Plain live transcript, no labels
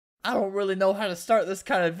I don't really know how to start this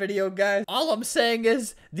kind of video, guys. All I'm saying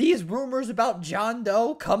is, these rumors about John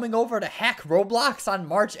Doe coming over to hack Roblox on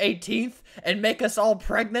March 18th and make us all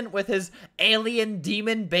pregnant with his alien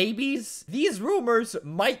demon babies, these rumors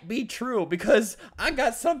might be true because I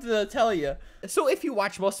got something to tell you. So if you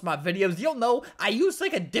watch most of my videos, you'll know I use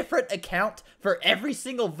like a different account for every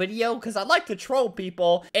single video because I like to troll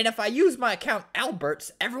people, and if I use my account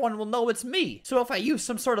Alberts, everyone will know it's me. So if I use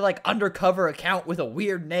some sort of like undercover account with a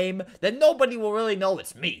weird name, then nobody will really know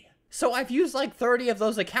it's me. So I've used like 30 of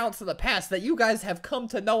those accounts in the past that you guys have come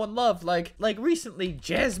to know and love, like recently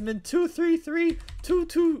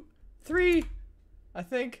Jasmine233223, I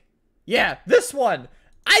think. Yeah, this one.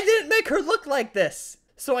 I didn't make her look like this.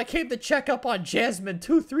 So I came to check up on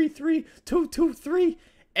Jasmine233223,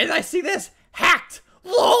 and I see this hacked.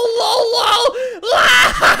 Lol, lol, lol.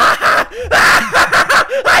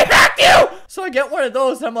 I hacked you! So I get one of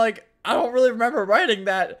those, and I'm like, I don't really remember writing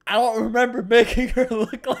that. I don't remember making her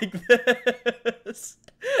look like this.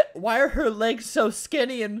 Why are her legs so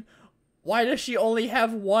skinny, and why does she only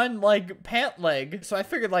have one, like, pant leg? So I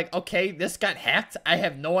figured, like, okay, this got hacked. I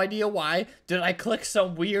have no idea why. Did I click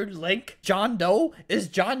some weird link? John Doe? Is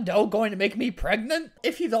John Doe going to make me pregnant?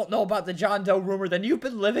 If you don't know about the John Doe rumor, then you've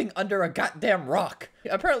been living under a goddamn rock.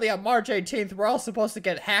 Apparently on March 18th, we're all supposed to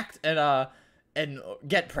get hacked and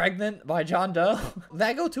get pregnant by John Doe. Then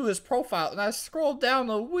I go to his profile, and I scroll down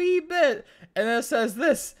a wee bit, and it says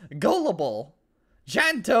this, gullible.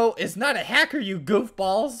 John Doe is not a hacker, you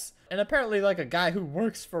goofballs. And apparently, like, a guy who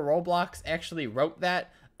works for Roblox actually wrote that.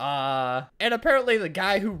 And apparently the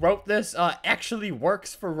guy who wrote this, actually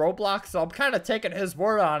works for Roblox, so I'm kind of taking his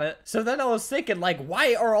word on it. So then I was thinking, like,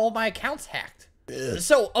 why are all my accounts hacked?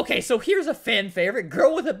 So, okay, so here's a fan favorite,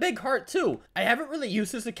 girl with a big heart too. I haven't really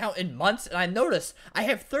used this account in months, and I noticed I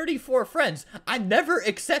have 34 friends. I never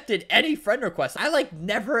accepted any friend requests. I, like,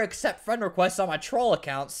 never accept friend requests on my troll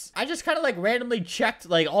accounts. I just kind of, like, randomly checked,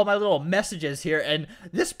 like, all my little messages here, and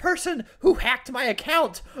this person who hacked my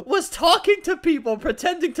account was talking to people,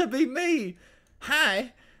 pretending to be me.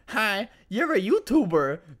 Hi, you're a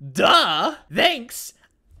YouTuber. Duh, thanks.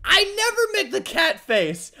 I never make the cat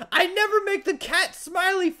face. I never make the cat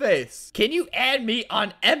smiley face. Can you add me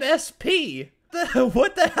on MSP?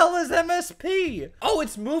 What the hell is MSP? Oh,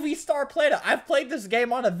 it's Movie Star Play-Doh. I've played this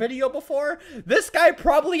game on a video before. This guy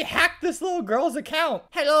probably hacked this little girl's account.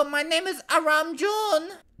 Hello, my name is Aram John.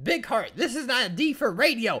 Big heart. This is not a D for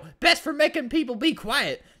radio. Best for making people be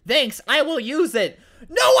quiet. Thanks, I will use it.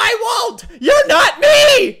 No, I won't! You're not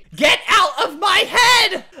me! Get out of my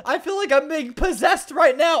head! I feel like I'm being possessed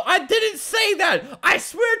right now. I didn't say that! I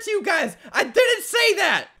swear to you guys, I didn't say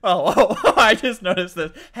that! Oh, I just noticed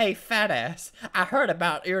this. Hey, fat ass, I heard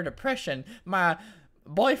about your depression. My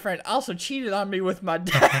boyfriend also cheated on me with my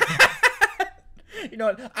dad. You know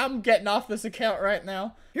what? I'm getting off this account right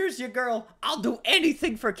now. Here's your girl. I'll do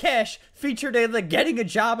anything for cash. Featured in the Getting a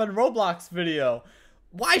Job on Roblox video.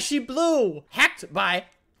 Why she blue? Hacked by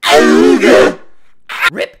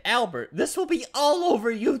Rip Albert. This will be all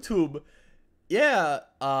over YouTube. Yeah,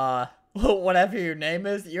 whatever your name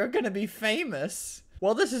is, you're gonna be famous.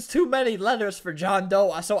 Well, this is too many letters for John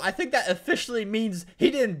Doe, so I think that officially means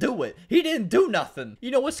he didn't do it. He didn't do nothing.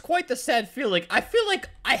 You know, it's quite the sad feeling. I feel like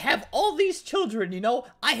I have all these children, you know?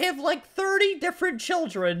 I have like 30 different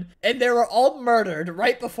children, and they were all murdered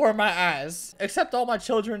right before my eyes. Except all my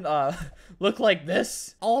children, look like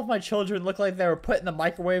this. All of my children look like they were put in the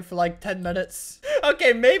microwave for like 10 minutes.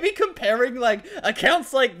 Okay, maybe comparing like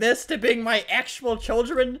accounts like this to being my actual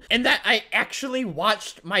children, and that I actually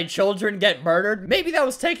watched my children get murdered, maybe that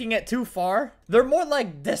was taking it too far. They're more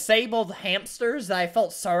like disabled hamsters that I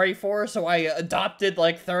felt sorry for, so I adopted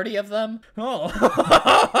like 30 of them. Oh,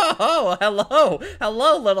 oh, hello.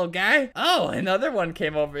 Hello, little guy. Oh, another one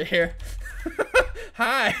came over here.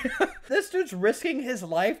 Hi. This dude's risking his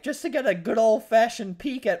life just to get a good old-fashioned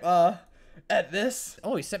peek at this.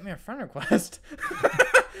 Oh, he sent me a friend request.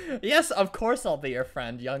 Yes, of course I'll be your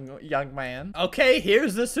friend, young man. Okay,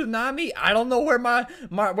 here's the tsunami. I don't know where my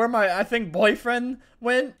I think boyfriend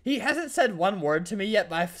went. He hasn't said one word to me yet,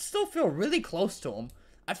 but I still feel really close to him.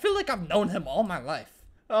 I feel like I've known him all my life.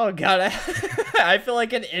 Oh god, I feel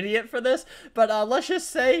like an idiot for this, but let's just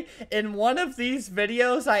say in one of these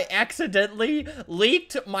videos I accidentally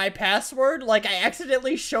leaked my password. Like, I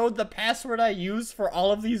accidentally showed the password I use for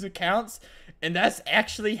all of these accounts, and that's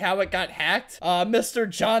actually how it got hacked. Mr.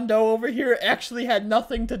 John Doe over here actually had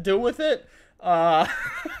nothing to do with it.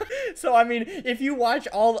 So I mean, if you watch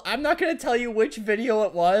I'm not gonna tell you which video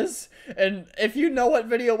it was, and if you know what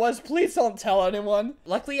video it was, please don't tell anyone.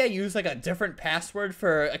 Luckily, I use like a different password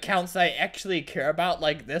for accounts I actually care about,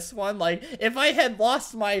 like this one. Like, if I had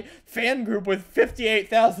lost my fan group with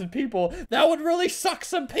 58,000 people, that would really suck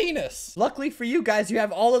some penis. Luckily for you guys, you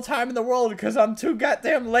have all the time in the world because I'm too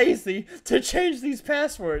goddamn lazy to change these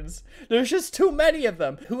passwords. There's just too many of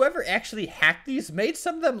them. Whoever actually hacked these made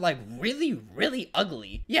some of them like really, really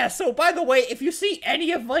ugly. Yeah, so by the way, if you see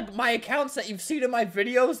any of like my accounts that you've seen in my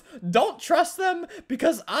videos, don't trust them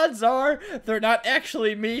because odds are they're not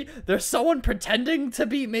actually me. They're someone pretending to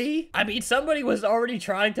be me. I mean, somebody was already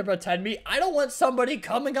trying to pretend me. I don't want somebody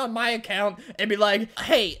coming on my account and be like,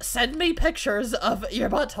 hey, send me pictures of your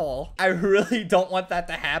butthole. I really don't want that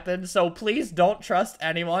to happen, so please don't trust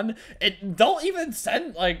anyone. Don't even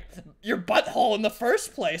send like your butthole in the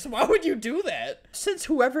first place. Why would you do that? Since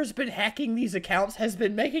whoever's been hacking these accounts has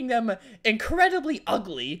been making them incredibly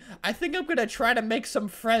ugly, I think I'm gonna try to make some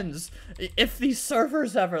friends if these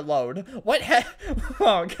servers ever load.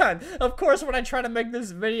 Oh god, of course when I try to make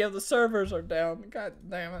this video the servers are down. God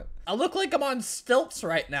damn it. I look like I'm on stilts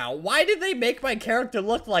right now. Why did they make my character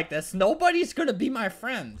look like this? Nobody's gonna be my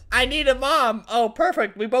friend. I need a mom. Oh,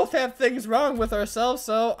 perfect. We both have things wrong with ourselves,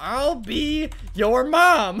 so I'll be your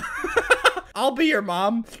mom. I'll be your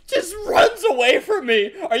mom. Just runs away from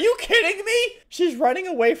me. Are you kidding me? She's running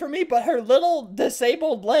away from me, but her little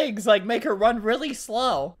disabled legs like make her run really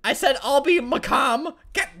slow. I said I'll be Macom.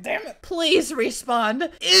 God damn it. Please respond.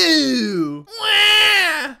 Ew.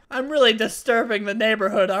 Wah! I'm really disturbing the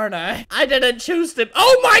neighborhood, aren't I? I didn't choose to.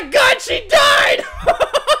 Oh my god, she died!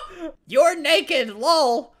 You're naked,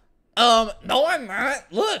 lol. No I'm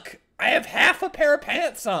not. Look, I have half a pair of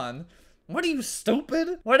pants on. What are you,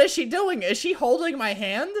 stupid? What is she doing? Is she holding my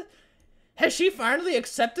hand? Has she finally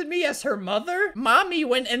accepted me as her mother? Mommy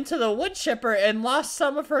went into the wood chipper and lost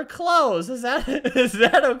some of her clothes. Is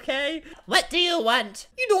that okay? What do you want?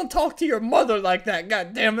 You don't talk to your mother like that,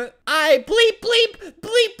 goddammit. I bleep, bleep,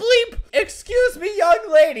 bleep, bleep. Excuse me, young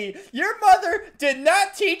lady. Your mother did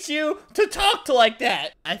not teach you to talk to like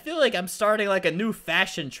that. I feel like I'm starting like a new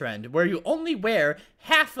fashion trend where you only wear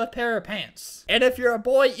half a pair of pants. And if you're a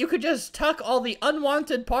boy, you could just tuck all the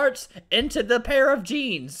unwanted parts into the pair of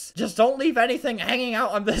jeans. Just don't leave anything hanging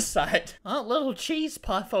out on this side. Oh, little cheese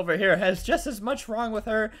puff over here has just as much wrong with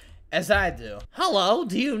her as I do. Hello,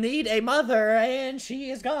 do you need a mother? And she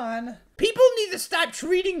is gone. People need to stop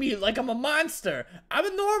treating me like I'm a monster.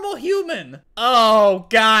 I'm a normal human. Oh,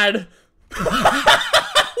 God.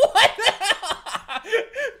 What the hell?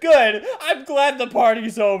 Good. I'm glad the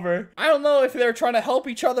party's over. I don't know if they're trying to help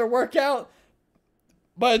each other work out,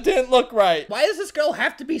 but it didn't look right. Why does this girl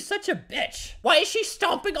have to be such a bitch? Why is she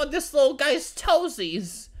stomping on this little guy's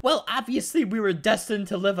toesies? Well, obviously we were destined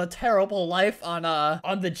to live a terrible life on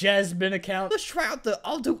the Jasmine account. Let's try out the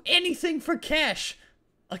I'll do anything for cash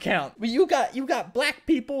account. But you got black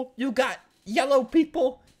people, you got yellow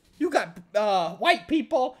people, you got white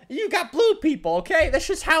people, you got blue people, okay? That's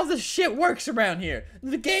just how this shit works around here.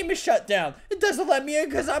 The game is shut down. It doesn't let me in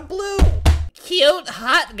because I'm blue. Cute,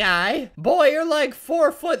 hot guy. Boy, you're like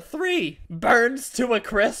 4'3". Burns to a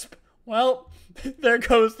crisp. Well, there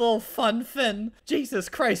goes little fun Finn. Jesus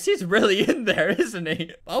Christ, he's really in there, isn't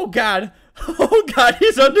he? Oh God. Oh God,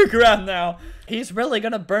 he's underground now. He's really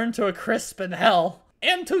gonna burn to a crisp in hell.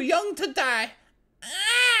 I'm too young to die.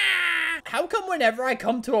 How come whenever I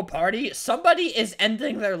come to a party, somebody is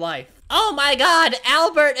ending their life? Oh my god,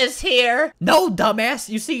 Albert is here! No, dumbass,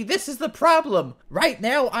 you see, this is the problem. Right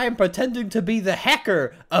now, I am pretending to be the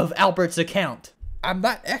hacker of Albert's account. I'm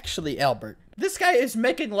not actually Albert. This guy is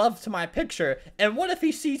making love to my picture, and what if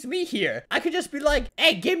he sees me here? I could just be like,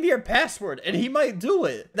 hey, give me your password, and he might do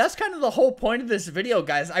it. That's kind of the whole point of this video,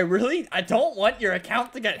 guys. I don't want your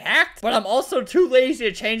account to get hacked, but I'm also too lazy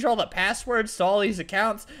to change all the passwords to all these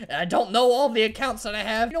accounts, and I don't know all the accounts that I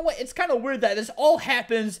have. You know what? It's kind of weird that this all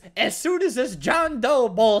happens as soon as this John Doe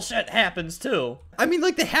bullshit happens, too. I mean,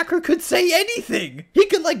 like, the hacker could say anything. He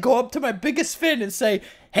could, like, go up to my biggest fan and say,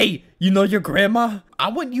 hey, you know your grandma? I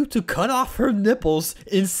want you to cut off her nipples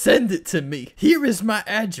and send it to me. Here is my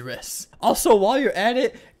address. Also, while you're at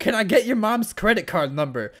it, can I get your mom's credit card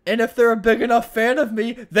number? And if they're a big enough fan of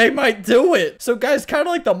me, they might do it. So guys, kind of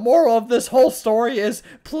like the moral of this whole story is,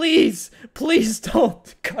 please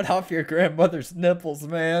don't cut off your grandmother's nipples,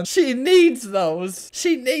 man. She needs those.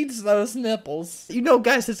 She needs those nipples. You know,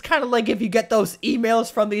 guys, it's kind of like if you get those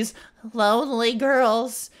emails from these lonely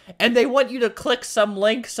girls and they want you to click some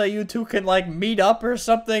link so you two can like meet up or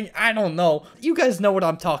something. I don't know. You guys know what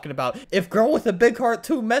I'm talking about. If Girl with a Big Heart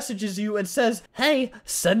 2 messages you and says, hey,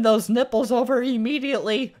 send Send those nipples over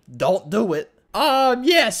immediately. Don't do it.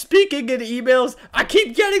 Yeah, speaking of emails, I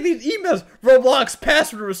keep getting these emails. Roblox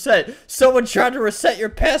password reset. Someone tried to reset your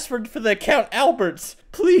password for the account Alberts.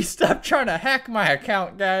 Please stop trying to hack my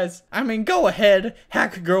account, guys. I mean, go ahead.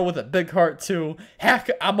 Hack a girl with a big heart, too. Hack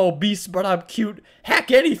I'm obese, but I'm cute.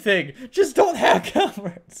 Hack anything. Just don't hack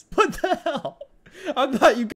Alberts. What the hell? I thought you